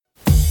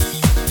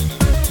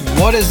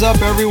What is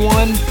up,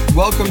 everyone?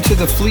 Welcome to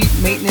the Fleet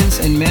Maintenance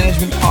and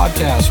Management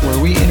Podcast,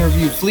 where we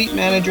interview fleet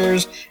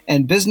managers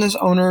and business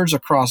owners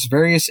across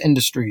various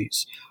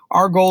industries.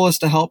 Our goal is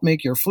to help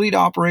make your fleet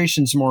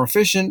operations more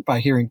efficient by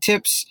hearing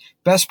tips,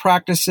 best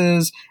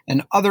practices,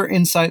 and other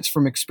insights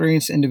from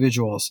experienced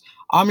individuals.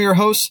 I'm your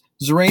host,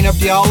 Zerain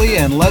Abdiali,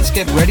 and let's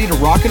get ready to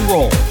rock and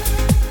roll.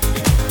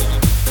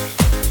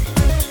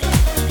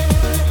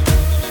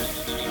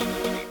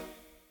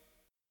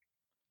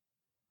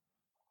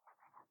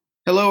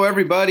 Hello,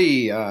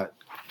 everybody.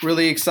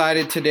 Really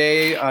excited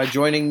today.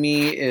 Joining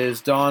me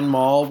is Don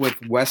Mall with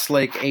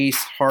Westlake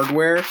Ace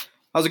Hardware.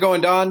 How's it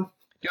going, Don?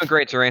 Doing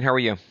great, Zerain. How are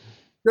you?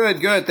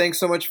 Good. Thanks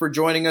so much for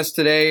joining us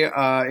today.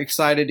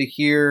 Excited to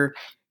hear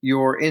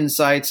your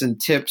insights and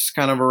tips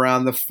kind of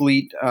around the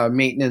fleet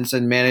maintenance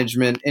and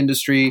management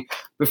industry.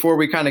 Before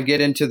we kind of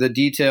get into the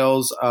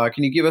details,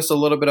 can you give us a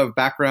little bit of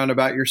background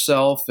about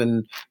yourself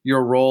and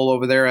your role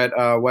over there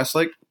at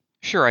Westlake?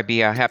 Sure, I'd be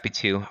happy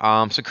to.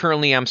 So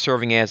currently I'm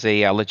serving as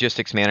a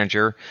logistics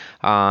manager.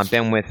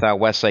 Been with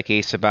Westlake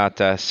Ace about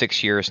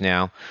 6 years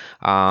now.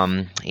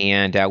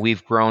 And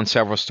we've grown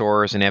several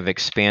stores and have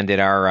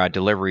expanded our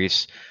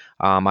deliveries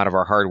out of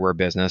our hardware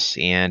business.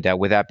 And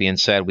with that being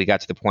said, we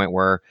got to the point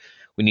where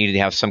we needed to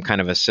have some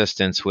kind of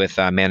assistance with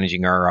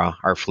managing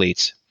our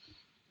fleets.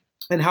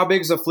 And how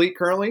big is the fleet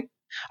currently?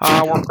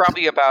 We're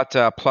probably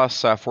about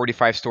plus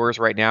 45 stores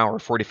right now, or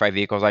 45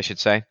 vehicles, I should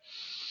say.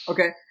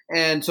 Okay.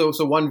 And so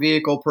one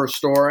vehicle per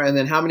store, and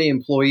then how many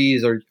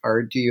employees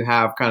do you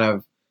have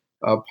kind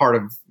of part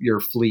of your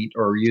fleet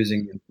or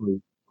using your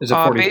fleet? Is it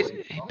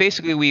 40?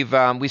 Basically,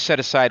 we set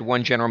aside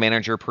one general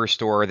manager per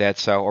store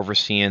that's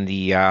overseeing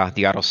the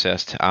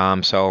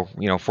AutoSyst. So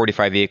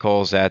 45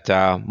 vehicles. That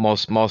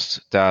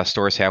most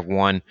stores have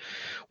one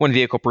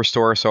vehicle per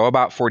store. So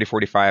about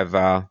 45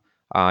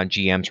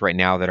 GMs right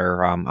now that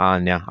are on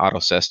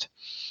AutoSyst.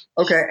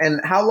 Okay. And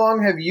how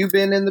long have you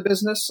been in the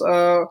business?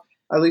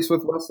 At least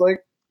with Westlake?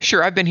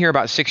 Sure. I've been here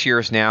about 6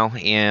 years now,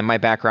 and my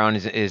background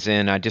is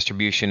in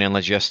distribution and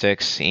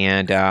logistics,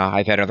 and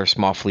I've had other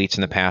small fleets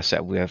in the past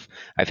that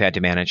I've had to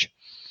manage.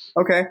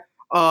 Okay.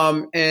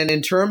 And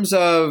in terms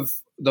of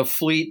the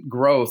fleet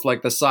growth,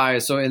 like the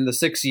size, so in the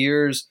 6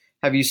 years,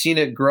 have you seen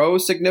it grow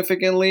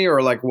significantly,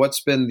 or like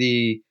what's been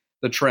the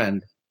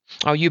trend?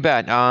 Oh, you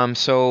bet.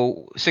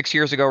 So 6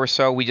 years ago or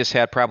so, we just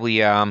had probably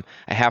a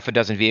half a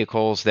dozen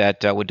vehicles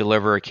that would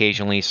deliver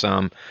occasionally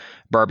some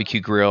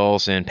barbecue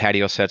grills and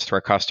patio sets to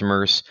our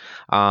customers.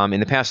 In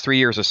the past 3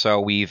 years or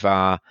so, we've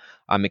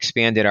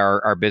expanded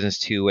our business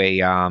to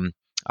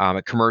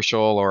a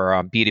commercial or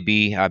a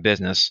B2B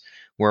business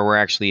where we're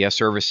actually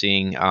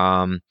servicing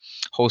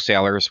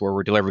wholesalers, where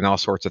we're delivering all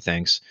sorts of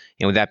things.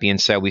 And with that being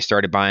said, we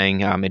started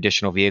buying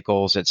additional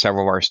vehicles at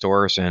several of our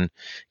stores and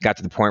got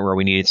to the point where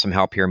we needed some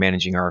help here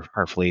managing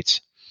our fleets.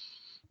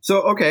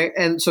 So, okay.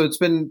 And so it's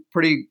been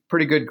pretty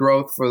good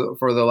growth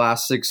for the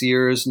last 6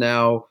 years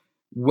now.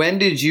 When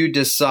did you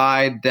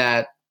decide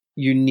that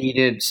you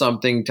needed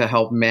something to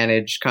help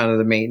manage kind of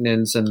the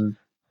maintenance and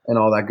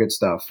all that good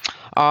stuff?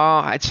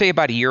 I'd say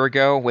about a year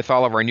ago. With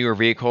all of our newer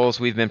vehicles,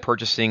 we've been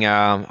purchasing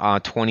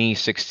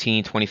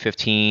 2016,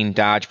 2015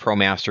 Dodge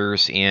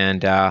ProMasters,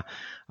 and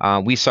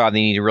we saw the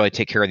need to really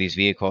take care of these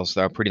vehicles.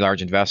 A pretty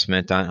large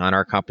investment on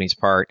our company's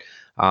part.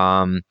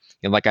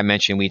 And like I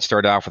mentioned, we'd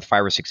started off with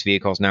 5 or 6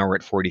 vehicles. Now we're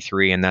at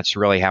 43, and that's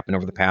really happened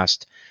over the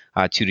past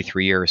 2 to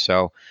 3 years.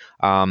 So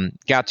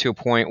got to a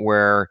point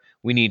where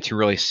we need to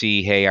really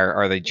see, hey,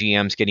 are the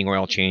GMs getting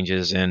oil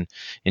changes and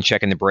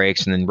checking the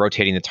brakes and then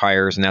rotating the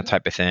tires and that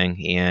type of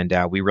thing. And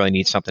we really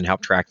need something to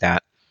help track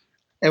that.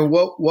 And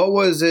what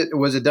was it?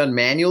 Was it done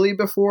manually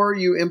before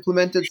you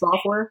implemented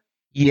software?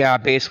 Yeah,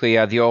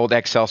 basically the old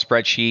Excel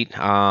spreadsheet.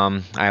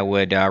 I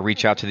would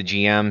reach out to the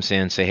GMs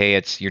and say, hey,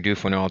 you're due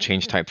for an oil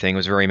change type thing. It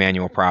was a very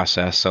manual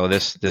process. So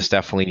this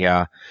definitely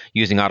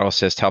using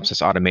AutoSyst helps us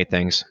automate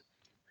things.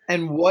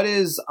 And what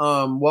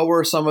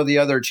were some of the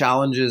other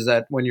challenges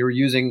that when you were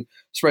using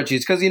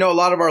spreadsheets? Because, a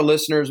lot of our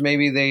listeners,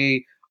 maybe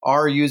they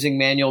are using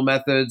manual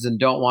methods and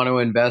don't want to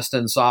invest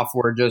in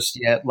software just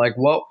yet. Like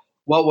what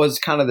was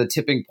kind of the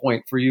tipping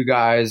point for you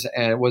guys?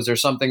 And was there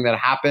something that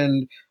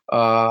happened,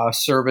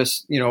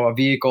 service, a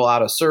vehicle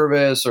out of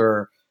service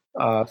or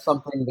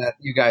something that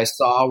you guys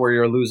saw where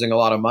you're losing a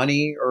lot of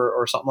money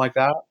or something like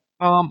that?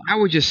 I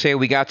would just say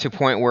we got to a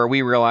point where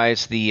we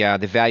realized the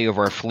value of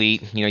our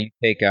fleet. You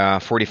take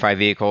 45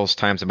 vehicles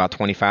times about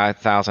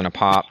 25,000 a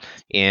pop,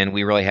 and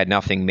we really had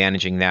nothing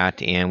managing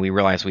that. And we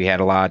realized we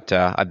had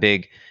a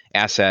big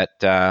asset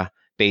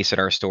base at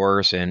our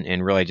stores,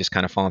 and really just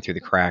kind of falling through the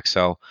cracks.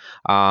 So,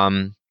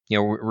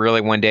 really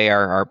one day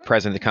our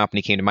president of the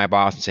company came to my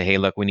boss and said, "Hey,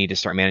 look, we need to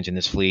start managing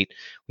this fleet.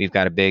 We've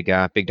got a big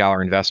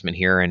dollar investment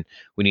here, and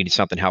we needed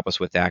something to help us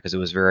with that because it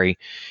was very,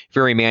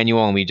 very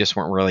manual, and we just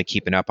weren't really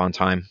keeping up on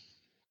time."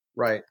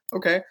 Right.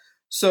 Okay.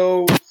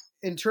 So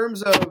in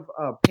terms of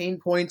pain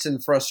points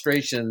and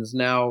frustrations,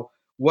 now,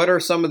 what are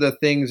some of the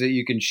things that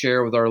you can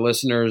share with our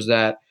listeners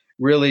that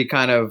really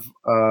kind of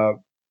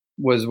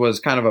was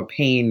kind of a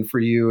pain for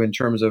you in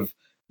terms of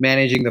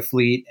managing the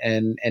fleet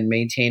and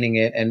maintaining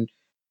it? And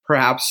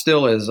perhaps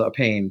still is a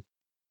pain.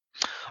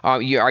 Are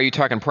you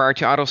talking prior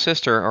to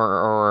AutoAssist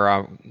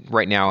or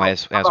right now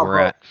as we're Both?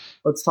 at?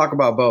 Let's talk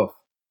about both.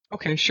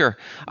 Okay, sure.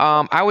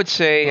 I would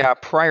say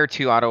prior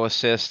to Auto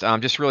Assist,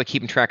 just really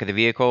keeping track of the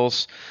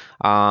vehicles.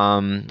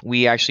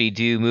 We actually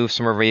do move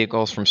some of our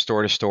vehicles from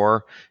store to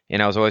store,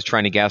 and I was always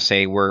trying to guess,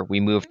 say, where we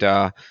moved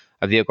a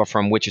vehicle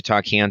from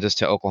Wichita, Kansas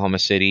to Oklahoma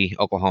City,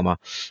 Oklahoma.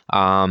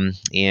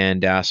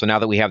 So now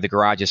that we have the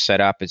garages set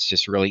up, it's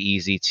just really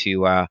easy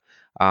to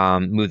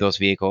move those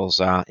vehicles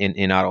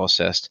in Auto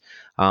Assist.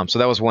 So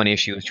that was one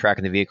issue, is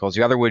tracking the vehicles.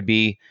 The other would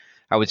be,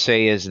 I would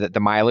say, is that the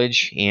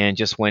mileage and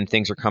just when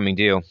things are coming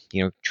due.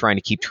 Trying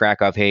to keep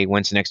track of, hey,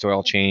 when's the next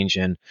oil change,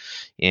 and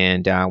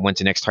when's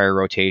the next tire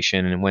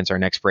rotation, and when's our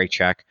next brake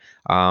check.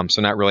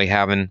 So not really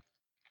having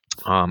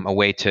a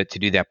way to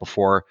do that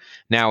before.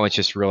 Now it's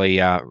just really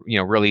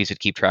really easy to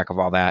keep track of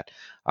all that.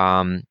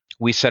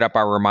 We set up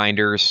our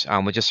reminders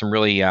with just some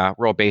really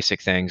real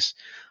basic things.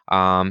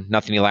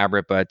 Nothing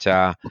elaborate, but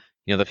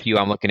the few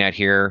I'm looking at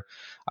here.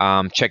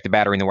 Check the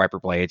battery and the wiper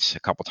blades a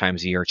couple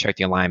times a year. Check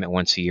the alignment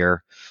once a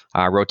year.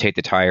 Rotate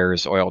the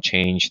tires, oil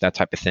change, that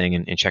type of thing,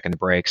 and checking the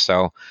brakes.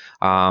 So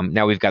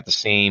now we've got the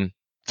same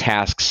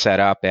tasks set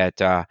up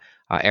at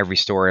every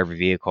store, every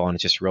vehicle, and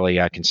it's just really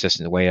a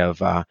consistent way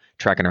of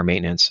tracking our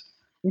maintenance.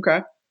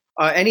 Okay.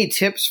 Any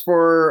tips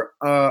for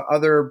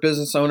other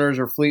business owners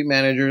or fleet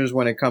managers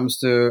when it comes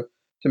to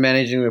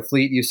managing the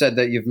fleet? You said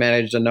that you've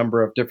managed a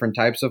number of different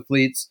types of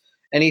fleets.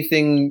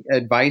 Anything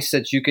advice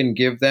that you can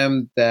give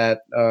them that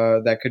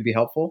could be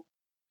helpful?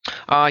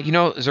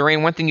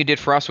 Zorain, one thing you did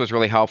for us was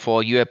really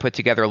helpful. You had put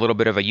together a little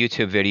bit of a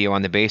YouTube video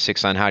on the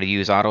basics on how to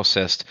use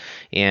AutoAssist,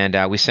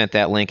 and we sent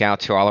that link out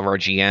to all of our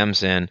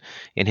GMs and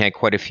had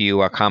quite a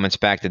few comments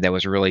back that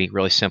was really,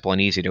 really simple and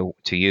easy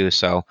to use.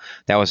 So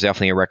that was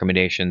definitely a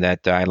recommendation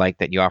that I like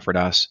that you offered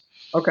us.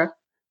 Okay.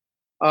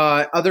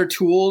 Other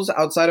tools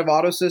outside of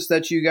AutoAssist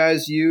that you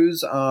guys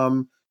use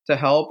to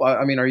help?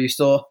 I mean, are you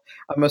still,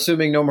 I'm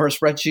assuming no more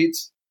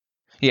spreadsheets?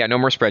 Yeah, no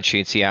more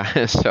spreadsheets.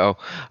 Yeah. So,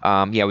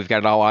 we've got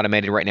it all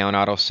automated right now in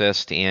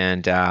AutoAssist.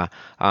 And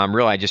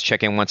really, I just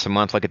check in once a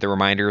month, look at the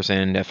reminders.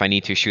 And if I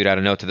need to, shoot out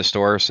a note to the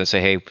stores to say,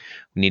 hey,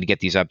 we need to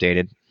get these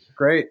updated.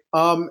 Great.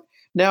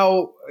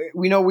 Now,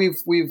 we know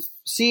we've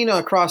seen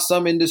across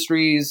some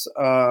industries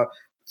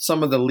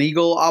some of the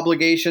legal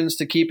obligations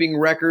to keeping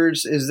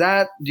records. Is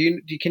that,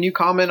 can you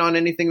comment on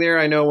anything there?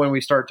 I know when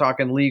we start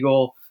talking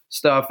legal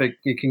stuff, it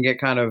can get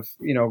kind of,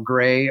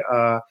 gray.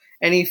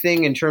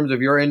 Anything in terms of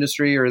your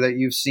industry or that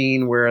you've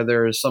seen where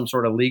there's some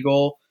sort of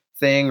legal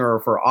thing or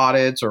for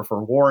audits or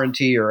for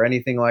warranty or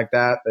anything like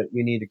that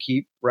you need to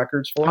keep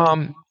records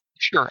for?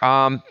 Sure.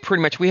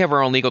 Pretty much we have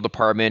our own legal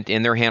department,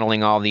 and they're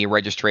handling all the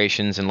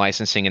registrations and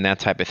licensing and that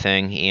type of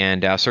thing.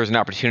 And so there's an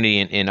opportunity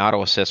in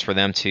Auto Assist for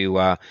them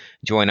to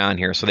join on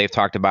here. So they've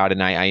talked about it,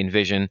 and I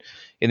envision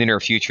in the near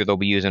future they'll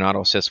be using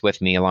Auto Assist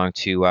with me along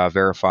to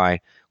verify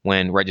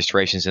when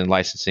registrations and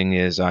licensing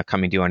is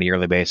coming due on a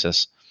yearly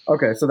basis.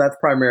 Okay, so that's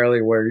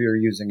primarily where you're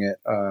using it.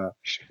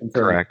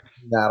 Correct.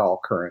 That all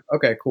current.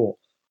 Okay, cool.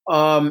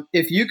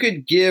 If you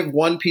could give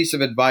one piece of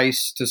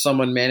advice to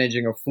someone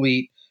managing a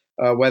fleet,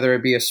 whether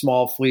it be a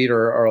small fleet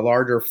or a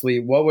larger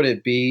fleet, what would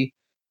it be?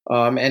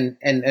 And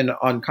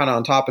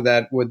on top of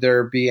that, would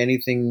there be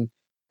anything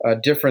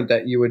different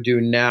that you would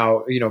do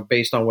now,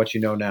 based on what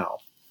you know now?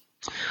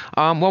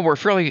 Well, we're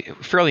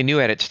fairly new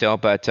at it still,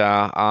 but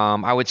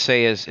I would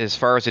say as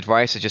far as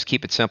advice is just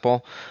keep it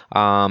simple.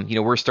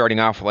 We're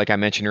starting off, like I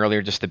mentioned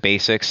earlier, just the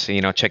basics.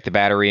 Check the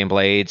battery and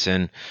blades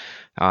and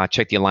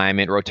check the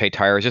alignment, rotate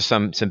tires, just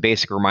some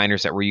basic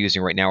reminders that we're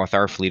using right now with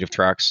our fleet of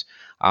trucks.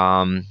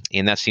 And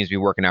that seems to be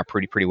working out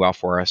pretty well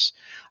for us.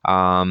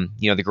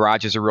 The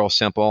garages are real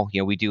simple.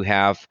 We do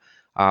have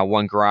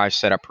one garage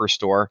set up per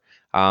store.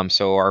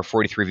 So our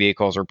 43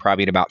 vehicles are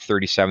probably at about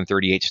 37,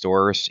 38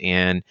 stores,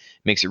 and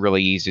makes it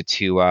really easy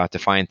to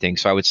find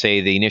things. So I would say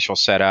the initial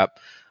setup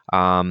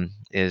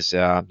is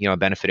a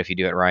benefit if you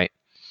do it right.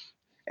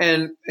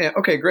 And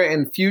okay, great.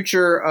 And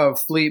future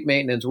of fleet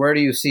maintenance, where do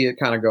you see it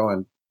kind of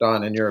going,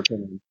 Don, in your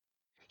opinion?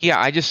 Yeah,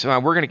 I just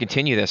we're going to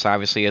continue this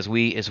obviously as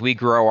we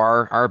grow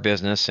our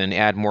business and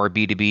add more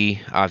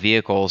B2B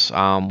vehicles.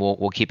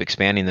 We'll keep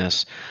expanding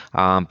this,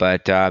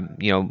 but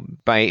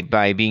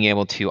by being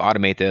able to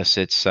automate this,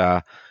 it's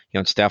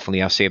it's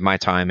definitely saved my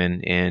time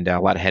and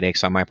a lot of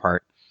headaches on my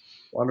part.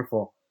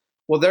 Wonderful.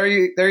 Well, there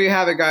you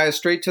have it, guys.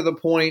 Straight to the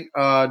point.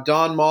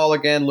 Don Mall,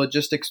 again,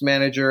 logistics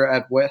manager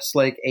at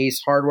Westlake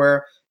Ace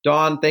Hardware.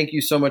 Don, thank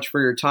you so much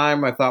for your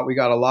time. I thought we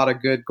got a lot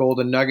of good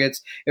golden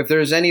nuggets. If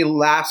there's any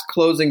last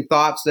closing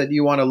thoughts that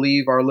you want to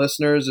leave our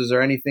listeners, is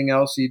there anything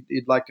else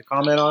you'd like to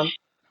comment on?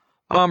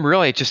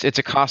 Really, it's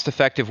a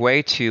cost-effective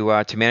way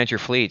to manage your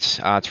fleets.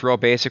 It's real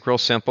basic, real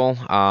simple,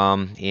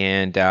 and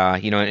in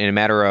a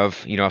matter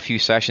of a few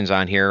sessions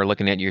on here,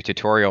 looking at your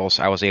tutorials,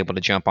 I was able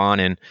to jump on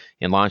and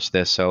launch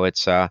this. So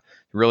it's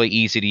really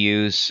easy to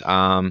use.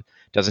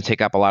 Doesn't take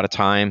up a lot of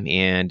time,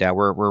 and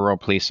we're real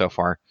pleased so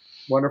far.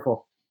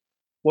 Wonderful.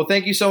 Well,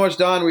 thank you so much,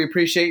 Don. We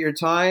appreciate your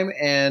time,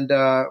 and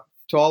to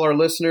all our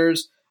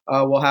listeners,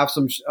 We'll have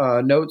some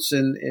notes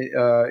in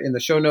the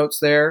show notes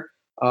there,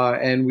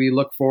 and we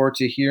look forward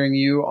to hearing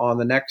you on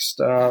the next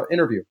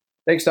interview.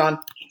 Thanks, Don.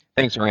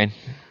 Thanks, Ryan.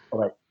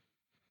 Bye.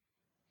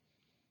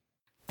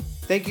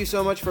 Thank you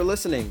so much for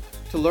listening.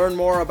 To learn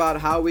more about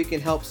how we can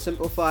help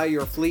simplify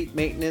your fleet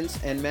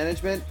maintenance and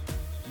management,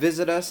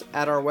 visit us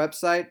at our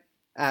website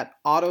at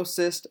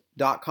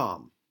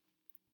autosist.com.